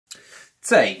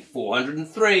Take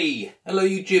 403. Hello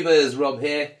YouTubers, Rob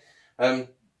here.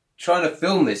 Trying to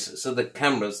film this so the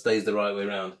camera stays the right way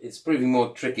around. It's proving more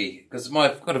tricky because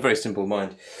I've got a very simple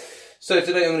mind. So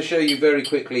today I'm going to show you very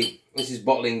quickly. This is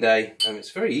bottling day. It's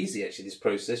very easy actually, this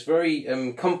process. Very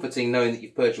comforting knowing that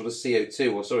you've purged all the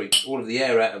CO2, or sorry, all of the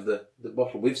air out of the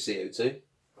bottle with CO2.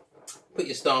 Put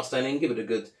your star stain in, give it a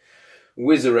good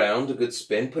whiz around, a good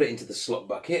spin, put it into the slot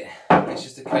bucket. It's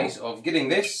just a case of getting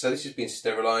this. So this has been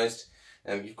sterilised.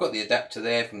 You've got the adapter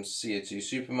there from CO2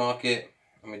 supermarket,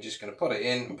 and we're just going to put it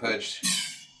in and purge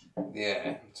the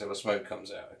air until the smoke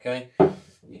comes out, okay?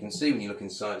 You can see when you look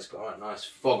inside it's got a nice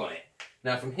fog on it.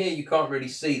 Now from here you can't really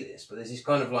see this, but there's this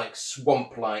kind of like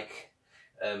swamp-like,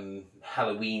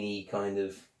 Halloween-y kind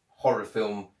of horror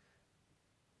film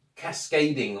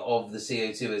cascading of the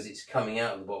CO2 as it's coming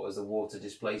out of the bottle, as the water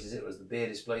displaces it, or as the beer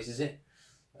displaces it.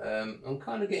 I'm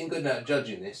kind of getting good now at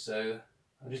judging this, so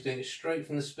I'm just doing it straight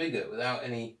from the spigot without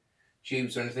any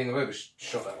tubes or anything. I've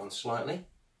overshot that one slightly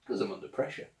because I'm under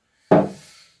pressure.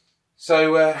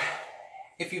 So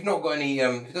if you've not got any,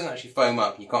 if it doesn't actually foam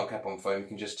up, you can't cap on foam, you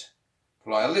can just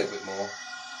apply a little bit more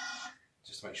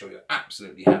just to make sure you're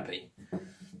absolutely happy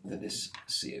that there's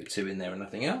CO2 in there and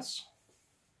nothing else.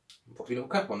 Pop your little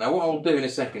cap on. Now what I'll do in a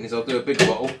second is I'll do a big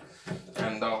bottle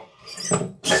and I'll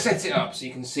set it up so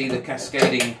you can see the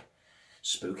cascading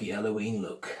spooky Halloween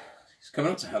look. It's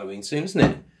coming up to Halloween soon, isn't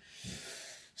it?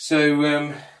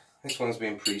 So this one's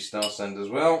been pre-star sand as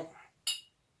well.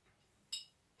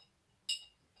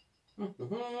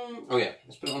 Oh yeah,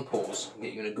 let's put it on pause and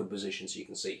get you in a good position so you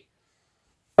can see.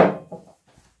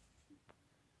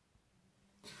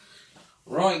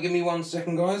 Right, give me 1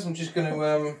 second guys, I'm just going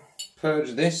to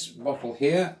purge this bottle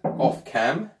here off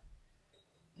cam.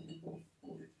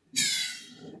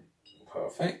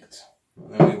 Perfect.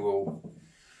 And then we will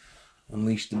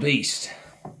unleash the beast.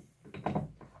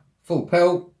 Full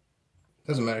pelt.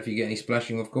 Doesn't matter if you get any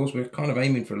splashing, of course. We're kind of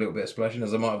aiming for a little bit of splashing,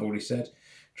 as I might have already said.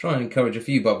 Try and encourage a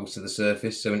few bubbles to the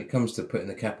surface, so when it comes to putting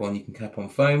the cap on, you can cap on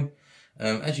foam.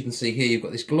 As you can see here, you've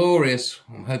got this glorious,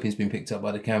 I'm hoping it's been picked up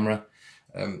by the camera,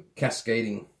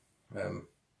 cascading of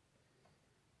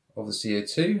the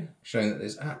CO2, showing that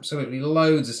there's absolutely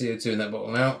loads of CO2 in that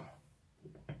bottle now.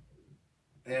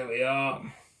 There we are.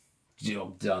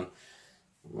 Job done.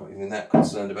 I'm not even that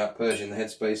concerned about purging the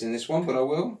headspace in this one, but I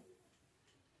will.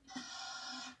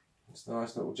 It's a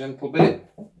nice little gentle bit.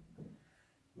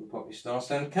 And pop your star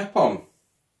stand cap on.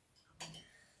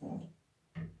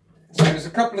 So there's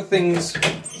a couple of things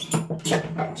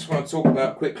I just want to talk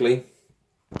about quickly.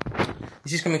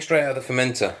 This is coming straight out of the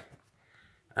fermenter,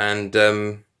 and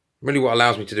really what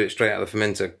allows me to do it straight out of the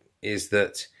fermenter is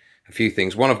that a few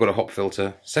things. One, I've got a hop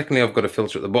filter. Secondly, I've got a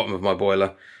filter at the bottom of my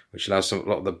boiler which allows a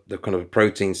lot of the kind of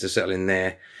proteins to settle in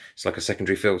there. It's like a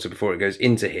secondary filter before it goes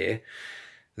into here.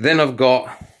 Then I've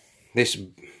got this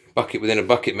bucket within a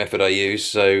bucket method I use,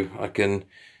 so I can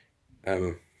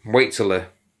wait till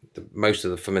most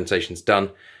of the fermentation's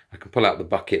done. I can pull out the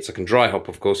buckets. I can dry hop,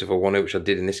 of course, if I want to, which I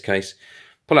did in this case.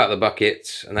 Pull out the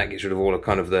bucket, and that gets rid of all of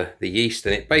kind of the yeast,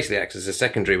 and it basically acts as a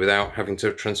secondary without having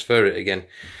to transfer it again.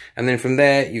 And then from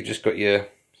there, you've just got your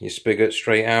spigot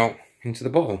straight out into the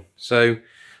bottle. So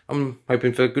I'm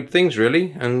hoping for good things,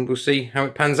 really, and we'll see how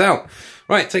it pans out.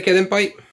 Right, take care then, bye.